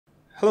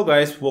Hello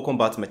guys, welcome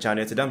back to my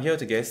channel. Today I'm here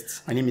with a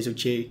guest. My name is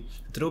Uche.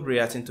 Today we'll be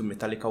reacting to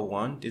Metallica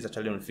 1. This is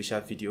actually an official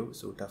video,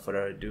 so without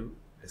further ado,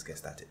 let's get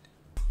started.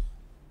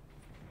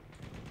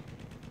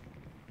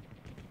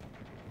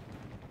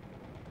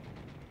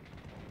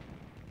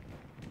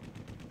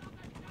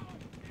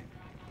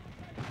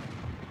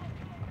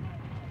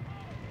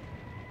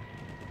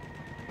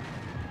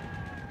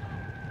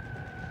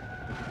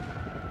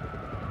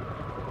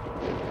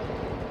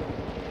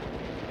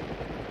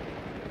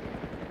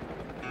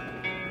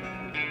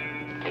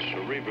 The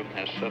cerebrum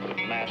has suffered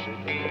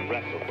massive and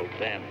irreparable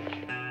damage.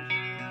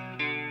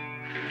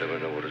 You never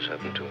know what has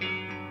happened to him.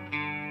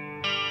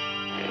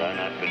 Had I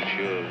not been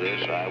sure of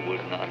this, I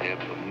would not have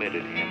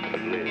permitted him to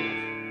live.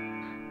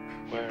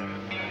 Where?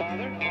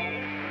 Father? What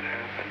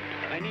happened?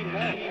 I need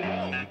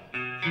help.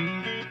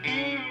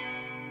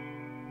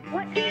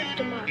 What is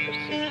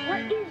democracy?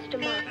 What is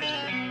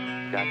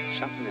democracy? Got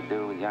something to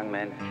do with young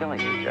men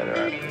killing each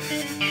other.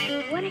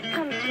 When it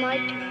comes my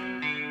turn,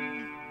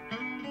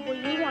 will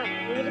you want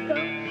me to go?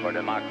 For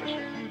democracy,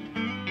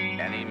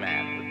 any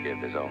man would give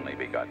his only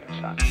begotten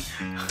son.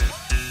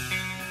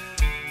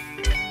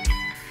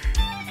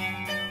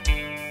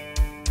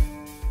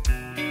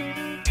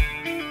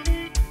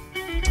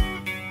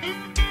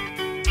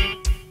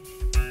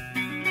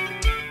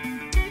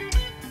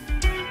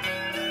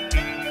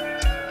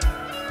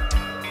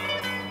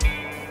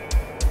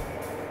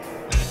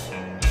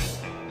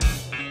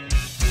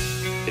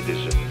 It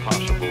is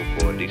impossible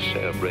for a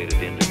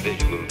decerebrated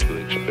individual to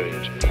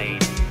experience pain,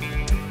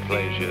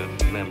 pleasure,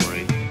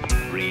 memory,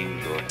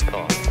 dreams, or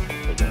thought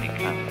of any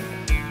kind.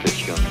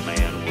 This young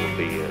man will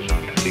be as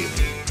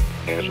unfeeling,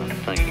 as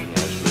unthinking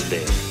as the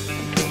dead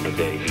until the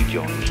day he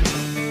joins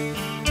them.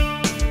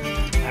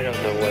 I don't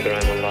know whether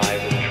I'm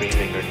alive and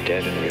dreaming or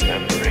dead and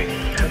remembering.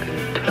 How can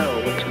you tell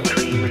what's a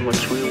dream and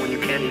what's real when you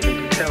can't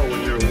even tell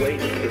when you're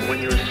awake and when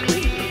you're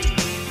asleep?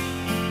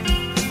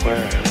 Where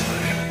am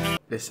I?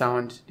 The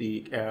sound,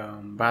 the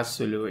bass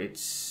solo,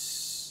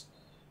 it's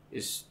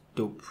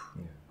dope.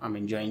 Yeah. I'm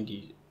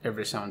enjoying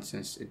every sound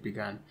since it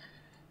began.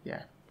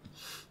 Yeah.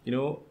 You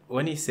know,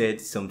 when he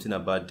said something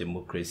about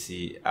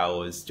democracy, I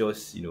was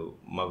just,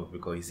 marveled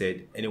because he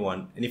said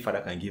any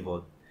father can give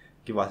us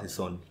a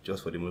son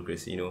just for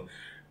democracy.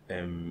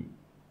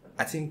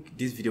 I think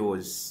this video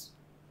was,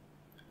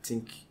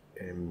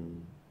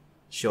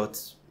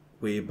 shot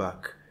way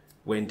back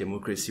when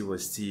democracy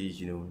was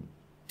still,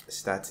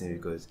 starting,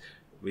 because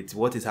with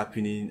what is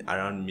happening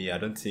around me, I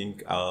don't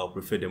think I'll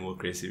prefer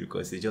democracy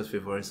because it's just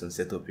favoring some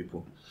set of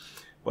people.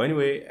 But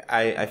anyway,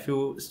 I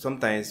feel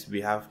sometimes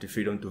we have the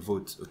freedom to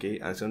vote, okay?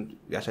 And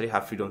we actually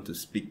have freedom to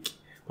speak.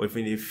 Or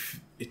even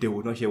if they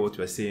would not hear what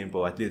we're saying,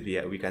 but at least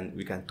we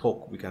can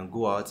talk, we can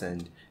go out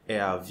and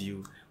air our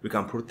view, we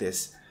can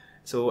protest.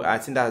 So I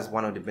think that's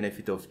one of the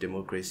benefits of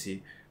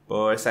democracy.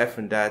 But aside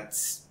from that,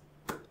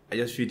 I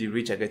just feel the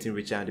rich are getting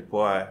richer and the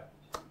poor are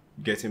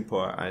getting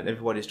poorer, and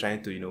everybody's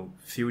trying to,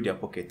 fill their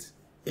pockets.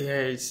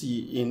 Yeah,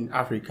 see, in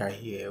Africa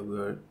here,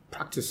 we're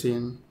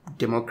practicing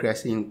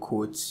democracy in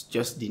quotes,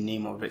 just the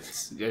name of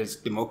it. There's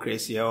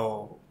democracy,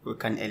 we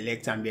can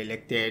elect and be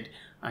elected,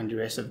 and the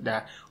rest of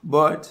that.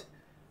 But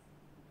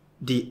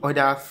the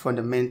other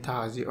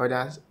fundamentals, the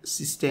other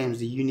systems,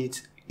 the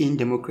units in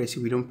democracy,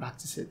 we don't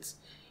practice it.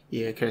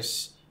 Yeah,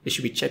 because there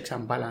should be checks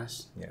and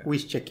balance. Yeah. Who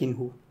is checking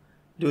who?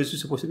 Those who are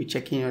supposed to be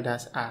checking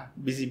others are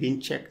busy being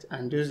checked,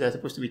 and those that are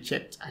supposed to be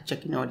checked are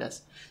checking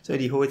others. So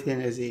the whole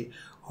thing is a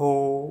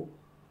whole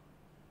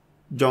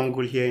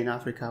jungle here in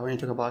Africa. When you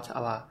talk about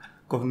our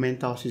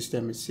governmental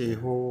system, it's a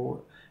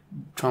whole,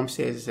 Trump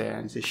says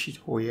it's a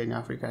shithole here in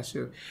Africa.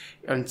 So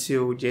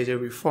until there's a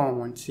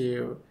reform,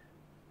 until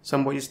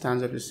somebody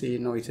stands up to say,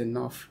 no, it's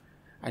enough,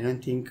 I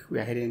don't think we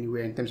are heading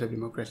anywhere in terms of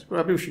democracy.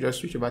 Probably we should just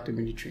switch about to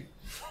military.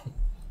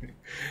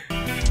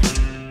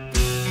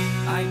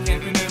 I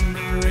can't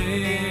remember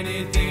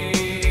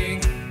anything.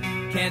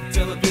 Can't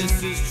tell if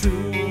this is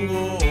true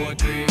or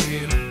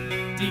dream.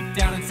 Deep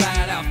down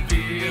inside I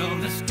feel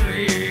the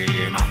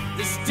scream.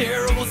 This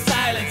terrible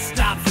silence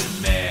stops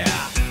in me.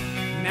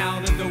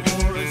 Now that the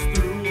war is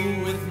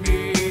through with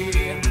me,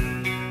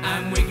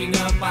 I'm waking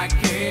up, I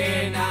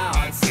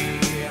cannot see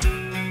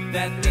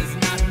that there's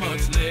not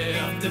much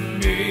left of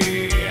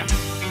me.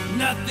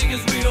 Nothing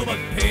is real but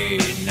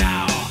pain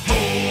now.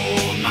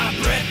 Hold my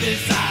breath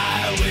as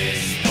I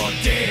wish for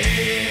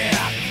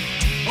death.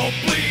 Oh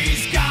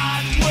please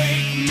God,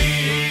 wake me.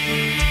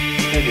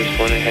 I just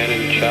went ahead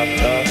and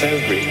chopped off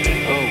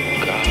everything. Oh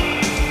God,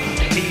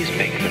 please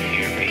make them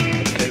hear me.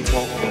 They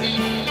won't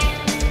listen.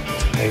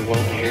 They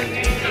won't hear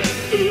me.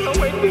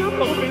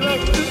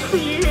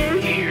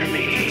 Hear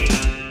me.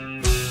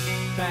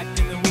 Back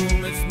in the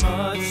womb, it's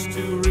much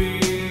too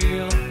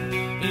real.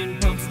 It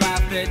pumps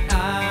life that I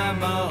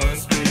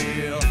must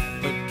feel,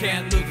 but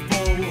can't look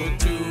forward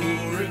to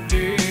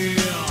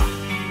reveal.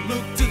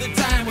 Look to the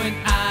time when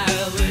I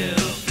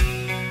live,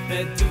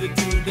 fed to the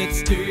dude that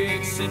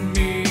sticks in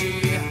me,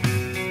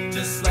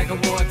 just like a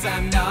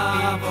wartime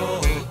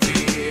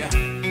novelty,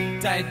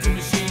 tied to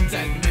machines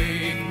that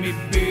make me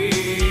be.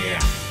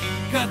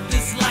 Cut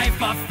this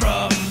life off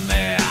from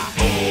me.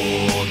 Oh.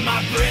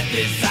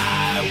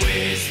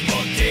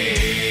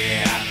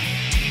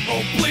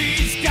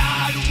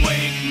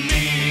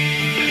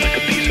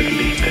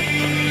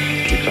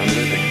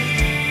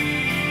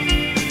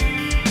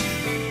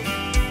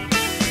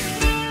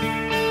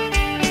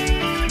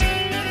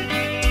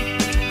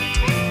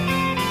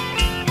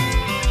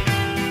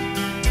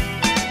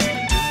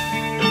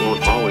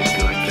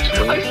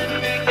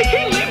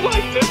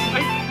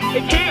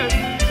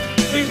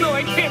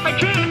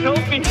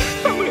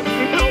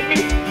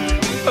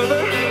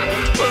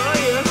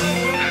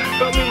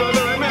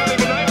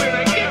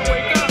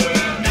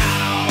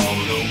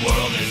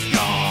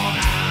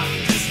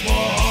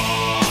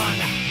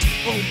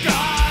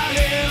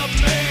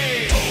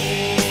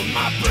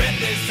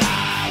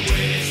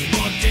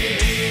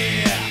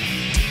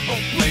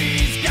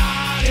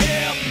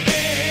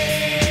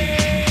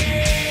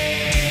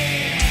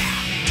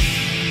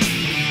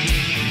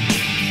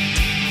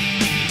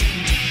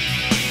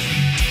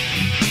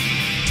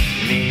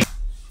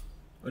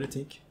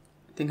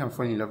 think I'm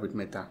falling in love with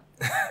Meta.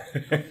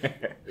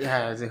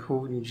 Yeah, as a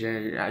whole new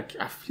genre. Like,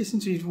 I've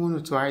listened to it one or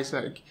twice,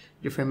 like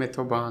different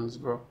metal bands,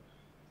 bro.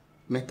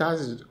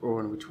 Meta's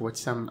own with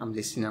what I'm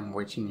listening, I'm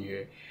watching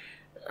here.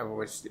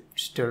 With the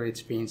story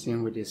it's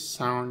painting, with the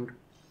sound,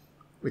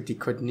 with the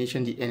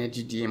coordination, the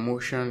energy, the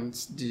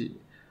emotions, the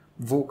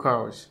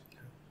vocals.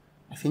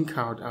 I think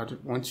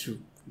I'd want to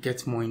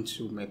get more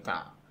into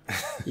Meta.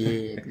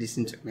 Yeah,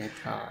 listen to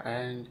Meta.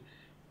 And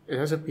it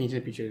also paints a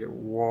picture of the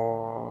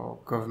war,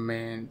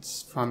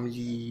 governments,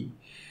 family,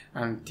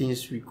 and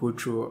things we go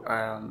through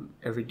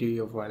every day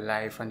of our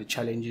life and the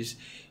challenges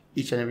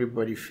each and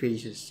everybody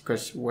faces.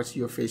 Because what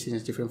you're facing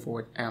is different from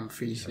what I'm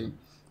facing.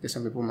 There's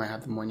some people might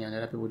have the money and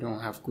other people don't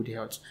have good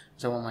health.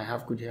 Someone might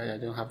have good health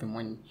and don't have the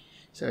money.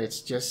 So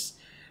it's just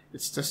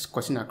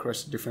cutting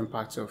across different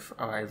parts of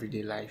our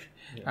everyday life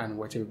and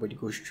what everybody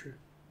goes through.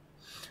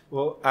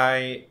 Well,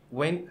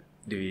 when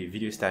the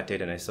video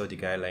started and I saw the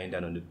guy lying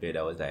down on the bed,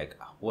 I was like,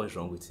 what's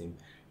wrong with him?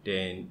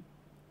 Then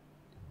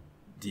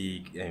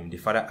the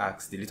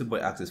little boy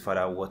asked his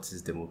father, what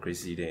is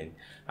democracy? Then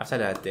after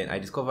that, then I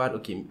discovered,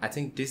 okay, I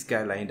think this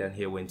guy lying down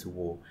here went to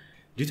war.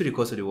 Due to the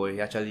course of the war, he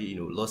actually,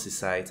 lost his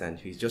sight and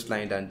he's just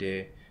lying down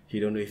there. He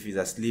don't know if he's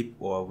asleep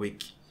or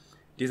awake.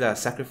 These are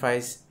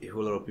sacrifices a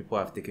whole lot of people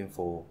have taken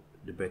for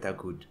the better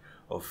good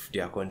of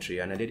their country.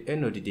 And at the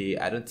end of the day,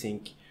 I don't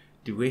think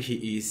the way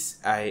he is,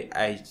 I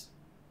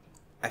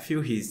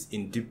feel he's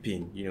in deep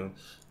pain.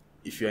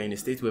 If you're in a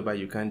state whereby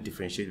you can't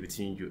differentiate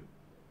between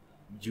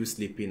you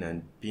sleeping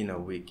and being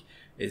awake,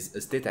 is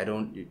a state I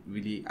don't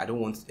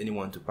want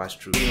anyone to pass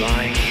through.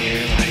 Lying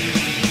here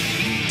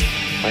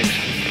like some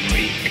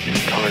freak in a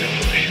carnival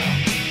show.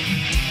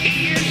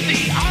 He is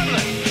the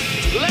armless,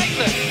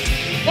 legless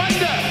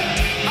wonder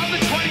of the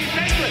 20th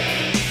century.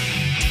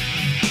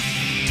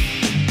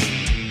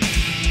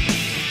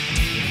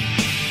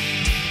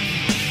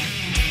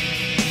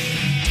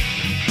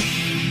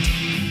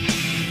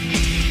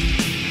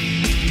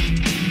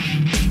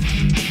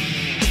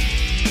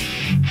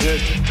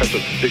 It has a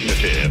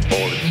dignity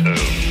all its own.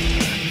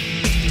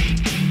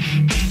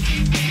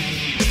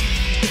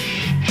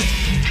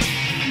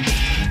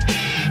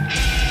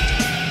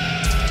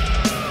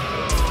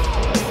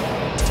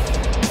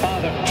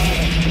 Father,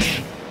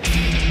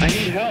 I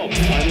need help.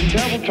 I'm in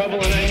terrible trouble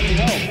and I need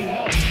help.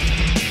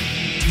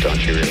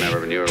 Don't you remember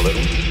when you were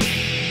little?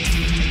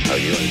 How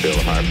you and Bill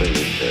Harper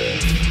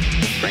would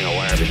string a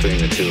wire between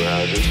the two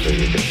houses so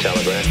you could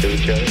telegraph to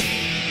each other?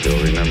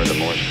 You'll remember the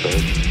Morse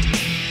code?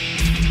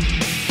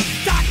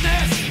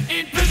 Darkness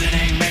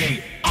imprisoning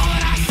me. All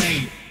that I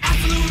see,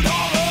 absolute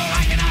horror.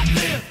 I cannot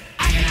live,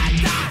 I cannot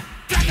die.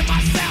 Trapped in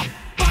myself,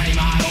 body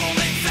my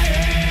only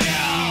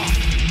cell.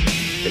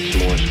 It's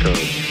Morse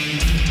code.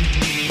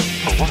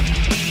 For what?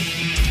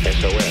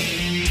 SOS.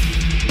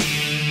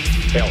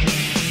 Help.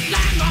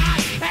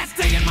 Landmine has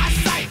taken my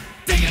sight,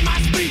 taken my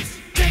speech,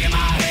 taken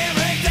my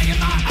hearing, taken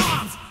my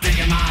arms,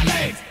 taken my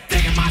legs,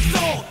 taken my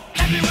soul.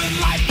 Left me with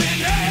life in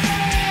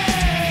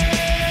hell.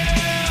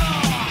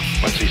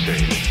 What's he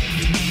saying?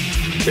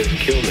 He says,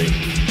 kill me.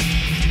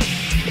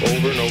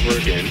 Over and over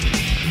again.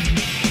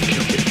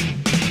 Kill me.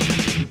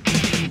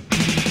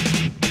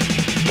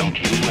 Don't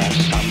you have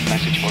some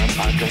message for him,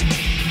 Padre?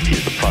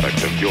 He's the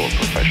product of your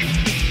profession,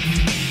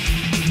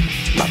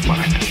 not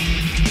mine.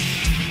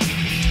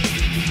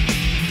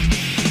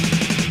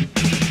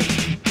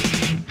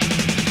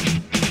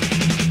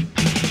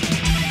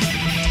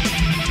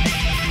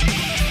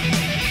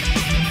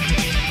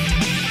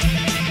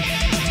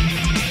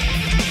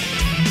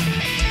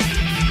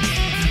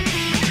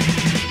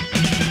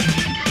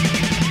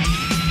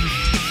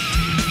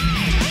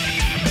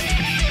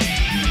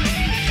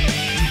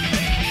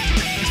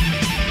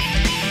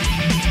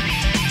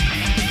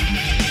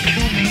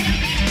 Kill me.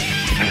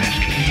 I'm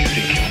asking you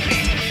to kill me.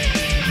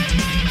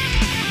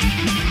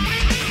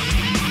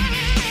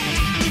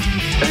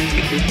 Thank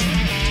you.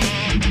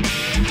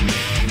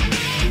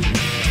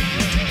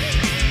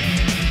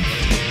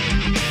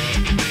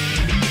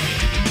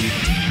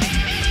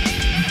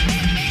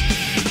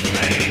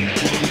 Pray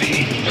for me,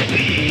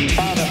 please.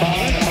 Father.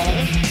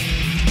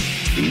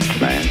 Each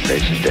man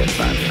faces death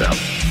by himself.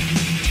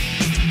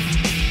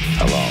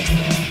 Alone.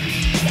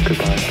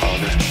 Goodbye,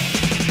 Father.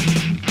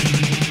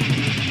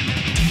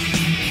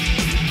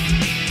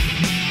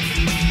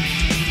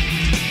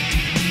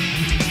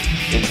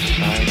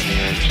 Inside me,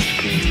 I'm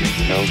screaming.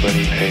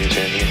 Nobody pays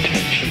any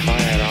attention. If I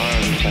had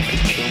arms, I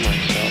could kill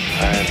myself. If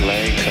I had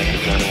legs, I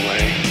could run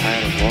away. If I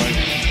had a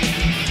voice,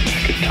 I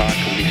could talk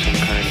and be some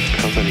kind of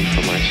company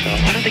for myself.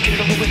 Why don't they get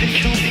it over with and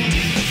kill me?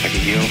 I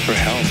could yell for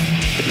help,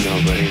 but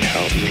nobody'd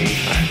help me.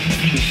 I've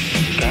just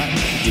got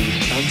to do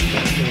something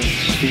and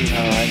see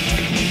how I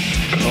can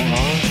go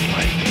on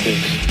like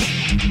this.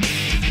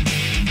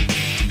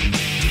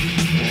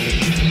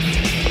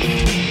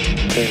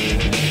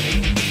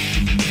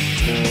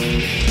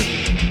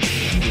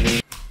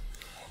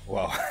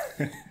 Wow.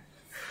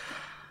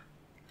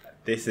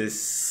 This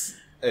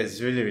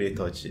is really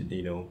touching.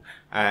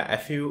 I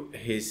feel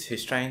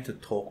he's trying to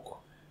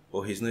talk,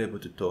 or he's not able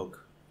to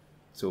talk,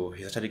 so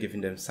he's actually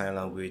giving them sign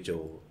language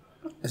or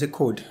It's a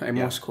code, a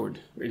Morse code.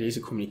 They used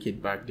to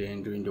communicate back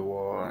then during the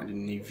war, the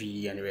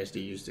Navy and the rest, they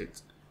used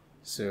it.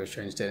 So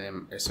trying to tell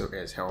them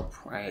SOS, help,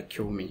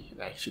 kill me.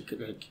 Like she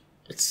could, like,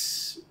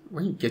 it's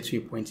when you get to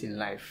a point in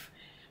life,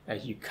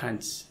 like you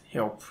can't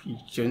help. You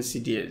don't see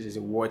there's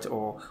a what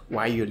or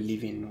why you're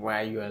living,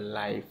 why you're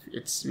alive.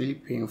 It's really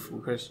painful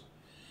because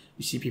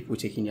you see people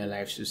taking their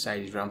lives.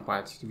 Suicide is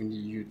rampant, even the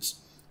youth.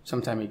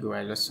 Some time ago,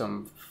 I lost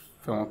some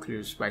phone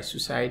close by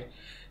suicide.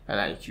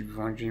 Like you're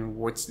wondering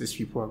what these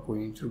people are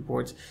going through.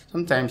 But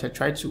sometimes I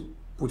try to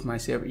put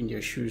myself in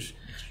their shoes,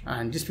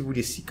 and these people,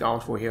 they seek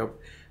out for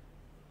help.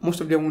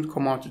 Most of them won't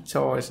come out to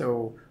tell us,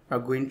 "Oh, we're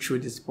going through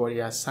this," but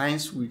there are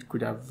signs we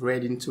could have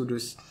read into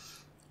those,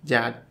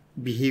 their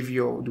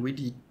behavior, the way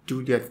they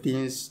do their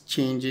things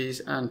changes,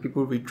 and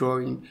people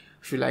withdrawing.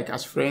 Feel like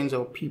as friends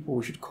or people,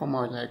 we should come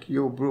out like,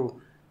 "Yo, bro,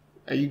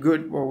 are you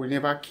good?" Or we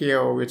never care,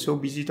 or we're so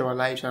busy with our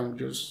lives and we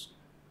just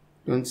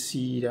don't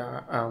see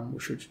that we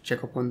should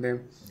check up on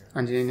them.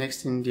 And then the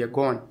next thing, they're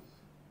gone.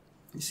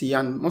 You see,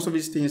 and most of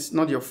these things,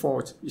 not your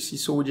fault. You see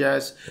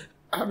soldiers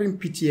having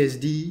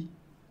PTSD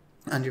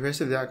and the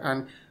rest of that.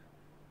 And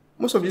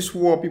most of this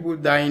war, people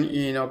dying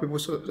in or people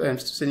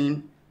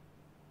sustaining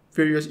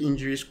various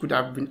injuries could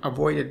have been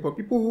avoided. But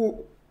people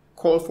who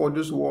call for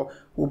this war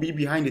will be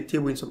behind the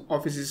table in some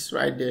offices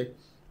right there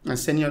and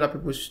sending other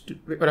people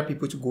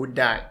to go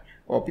die,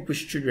 or people's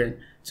children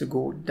to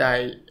go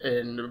die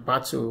in the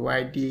battle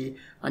while they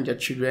and their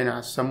children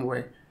are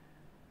somewhere.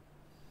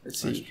 Let's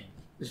see.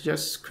 It's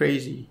just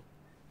crazy.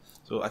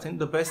 So I think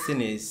the best thing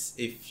is,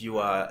 if you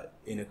are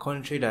in a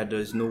country that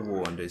there's no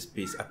war and there's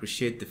peace,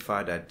 appreciate the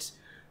fact that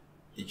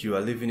you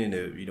are living in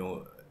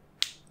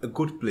a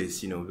good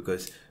place,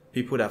 because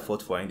people that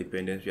fought for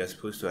independence, we are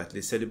supposed to at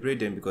least celebrate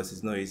them, because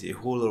it's not easy. A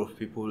whole lot of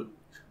people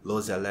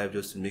lost their life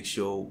just to make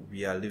sure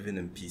we are living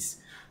in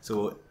peace.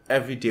 So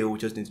every day we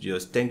just need to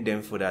just thank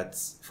them for that,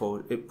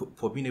 for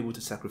being able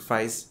to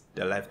sacrifice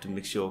their life to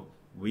make sure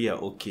we are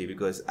okay,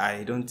 because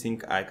I don't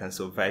think I can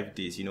survive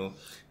this,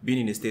 being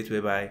in a state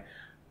whereby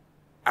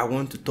I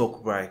want to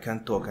talk but I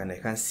can't talk, and I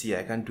can't see,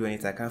 I can't do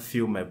anything, I can't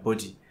feel my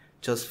body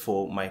just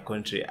for my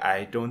country.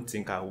 I don't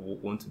think I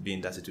want to be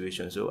in that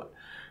situation. So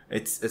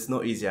it's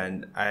not easy,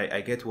 and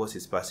I get what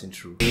he's passing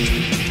through.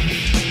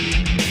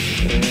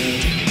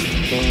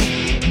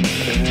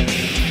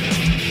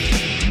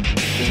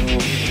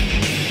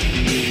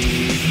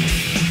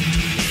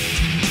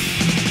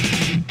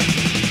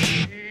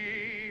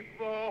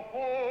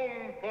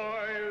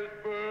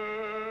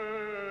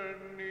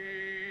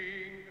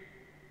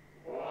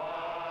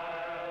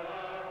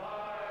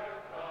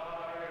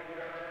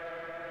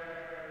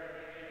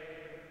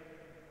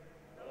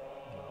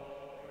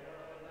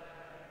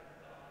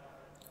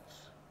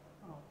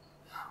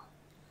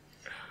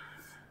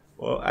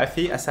 Well, I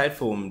feel aside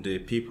from the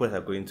people that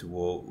are going to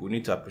war, we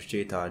need to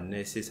appreciate our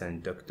nurses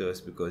and doctors,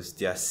 because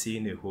they are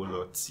seeing a whole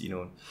lot.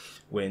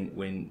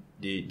 When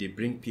they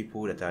bring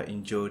people that are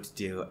injured,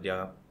 they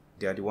are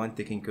the one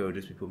taking care of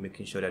those people,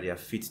 making sure that they are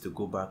fit to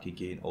go back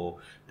again, or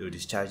they'll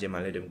discharge them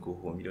and let them go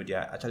home. They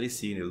are actually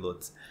seeing a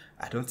lot.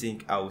 I don't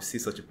think I will see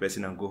such a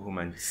person and go home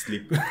and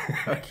sleep.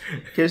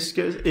 Because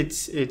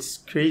it's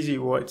crazy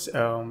what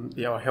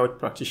our health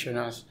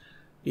practitioners,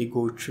 they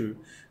go through.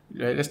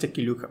 Let's take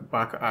a look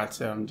back at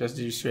just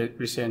this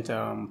recent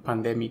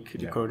pandemic,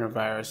 the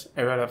coronavirus.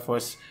 Every of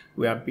us,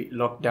 we are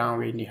locked down,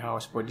 we're in the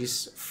house, but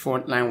these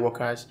frontline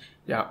workers,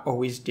 they are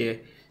always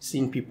there,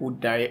 seeing people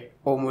die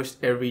almost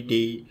every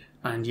day,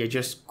 and they're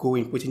just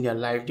putting their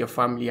life, their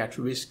family at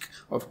risk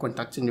of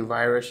contacting the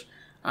virus,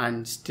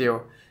 and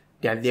still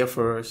they are there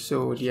for us.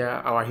 So they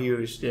are our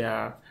heroes. They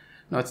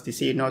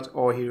say not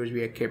all heroes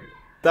were kept.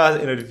 That's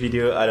the end of the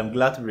video, and I'm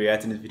glad to be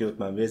reacting this video with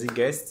my amazing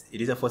guest. It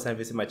is your first time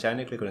visiting my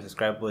channel. Click on the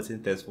subscribe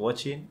button. Thanks for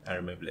watching, and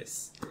remain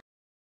blessed.